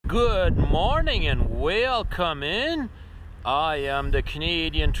Good morning and welcome in. I am the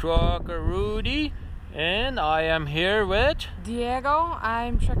Canadian trucker Rudi, and I am here with Diego.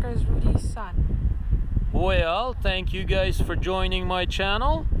 I'm Truckers Rudy's son. Well, thank you guys for joining my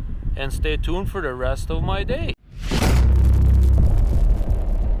channel, and stay tuned for the rest of my day.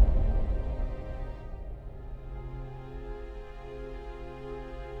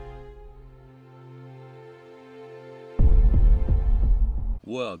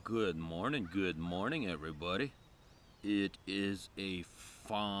 Well, good morning everybody. It is a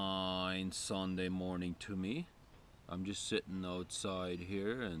fine Sunday morning to me. I'm just sitting outside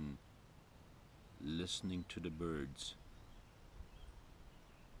here and listening to the birds.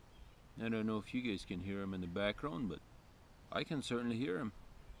 I don't know if you guys can hear them in the background, but I can certainly hear them.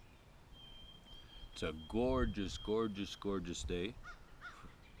 It's a gorgeous day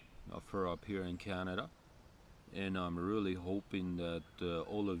for up here in Canada. And I'm really hoping that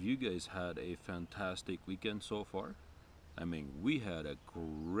all of you guys had a fantastic weekend so far. I mean, we had a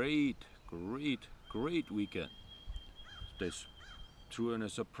great weekend. They threw in a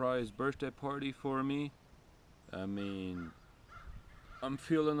surprise birthday party for me. I mean, I'm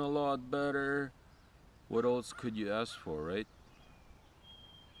feeling a lot better. What else could you ask for, right?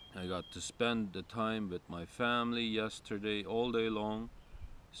 I got to spend the time with my family yesterday all day long.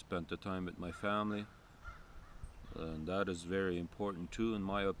 Spent the time with my family. And that is very important too, in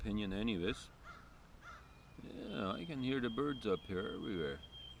my opinion anyways. Yeah, I can hear the birds up here everywhere.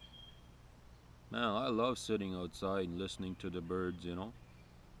 Man, I love sitting outside and listening to the birds, you know.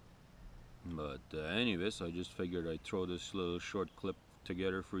 But anyways, I just figured I'd throw this little short clip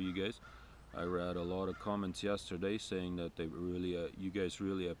together for you guys. I read a lot of comments yesterday saying that they really, you guys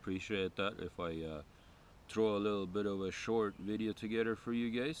really appreciate that if I throw a little bit of a short video together for you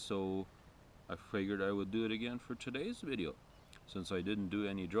guys. So I figured I would do it again for today's video. Since I didn't do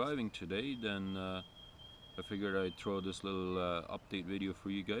any driving today, then I figured I'd throw this little update video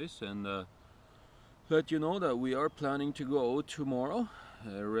for you guys and let you know that we are planning to go tomorrow.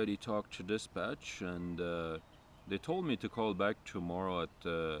 I already talked to dispatch, and they told me to call back tomorrow at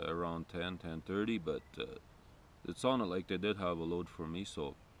around 10:30, but it sounded like they did have a load for me,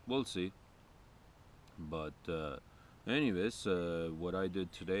 so we'll see. But anyways, what I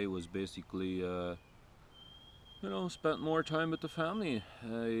did today was basically, you know, spent more time with the family.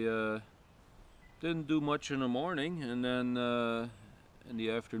 I didn't do much in the morning, and then in the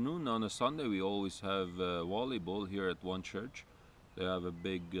afternoon on a Sunday we always have volleyball here at one church. They have a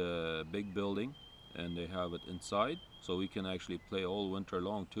big building, and they have it inside, so we can actually play all winter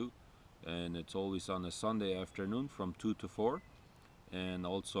long too. And it's always on a Sunday afternoon from 2 to 4. And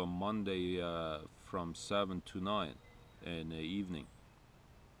also Monday from 7 to 9 in the evening.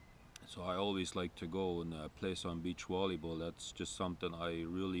 So I always like to go and play some beach volleyball. That's just something I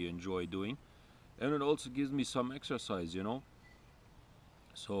really enjoy doing, and it also gives me some exercise, you know.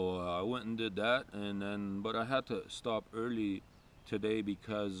 So I went and did that, and then but I had to stop early today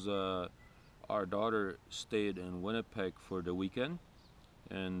because our daughter stayed in Winnipeg for the weekend.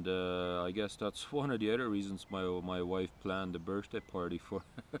 And I guess that's one of the other reasons my wife planned the birthday party for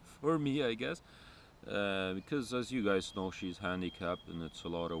for me, I guess, because as you guys know, she's handicapped and it's a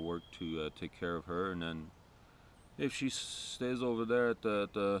lot of work to take care of her. And then if she stays over there at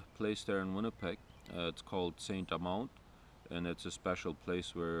the place there in Winnipeg, it's called Saint Amount, and it's a special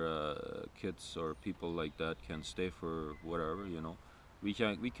place where kids or people like that can stay for whatever, you know. We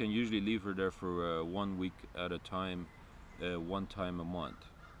can usually leave her there for 1 week at a time. One time a month.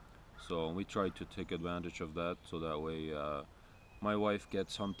 So we try to take advantage of that, so that way my wife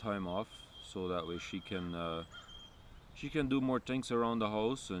gets some time off, so that way she can do more things around the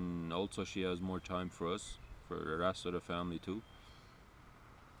house, and also she has more time for us, for the rest of the family too.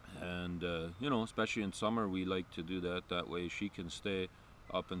 And you know, especially in summer, we like to do that. That way she can stay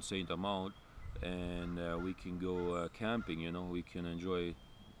up in Saint Amant, and we can go camping, you know. We can enjoy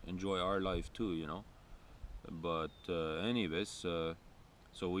our life too, you know. But anyways,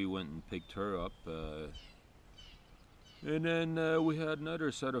 so we went and picked her up, and then we had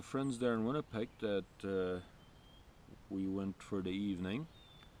another set of friends there in Winnipeg that we went for the evening,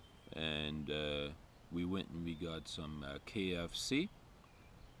 and we went and we got some KFC,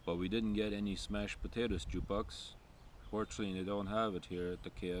 but we didn't get any smashed potatoes, Jukebox. Fortunately, they don't have it here at the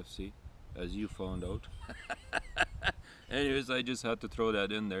KFC, as you found out. Anyways, I just had to throw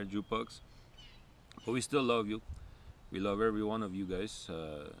that in there, Jukebox. But we still love you. We love every one of you guys,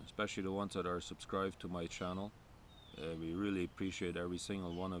 especially the ones that are subscribed to my channel. We really appreciate every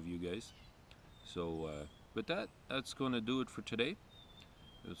single one of you guys. So with that, that's going to do it for today.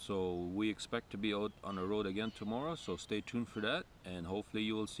 So we expect to be out on the road again tomorrow, so stay tuned for that, and hopefully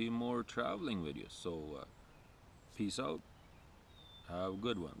you will see more traveling videos. So peace out, have a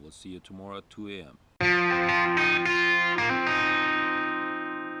good one. We'll see you tomorrow at 2 a.m.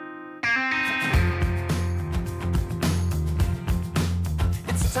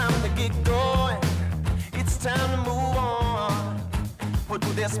 It's time to get going, it's time to move on. Put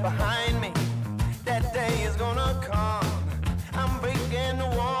this behind me, that day is gonna come. I'm breaking the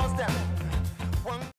wall.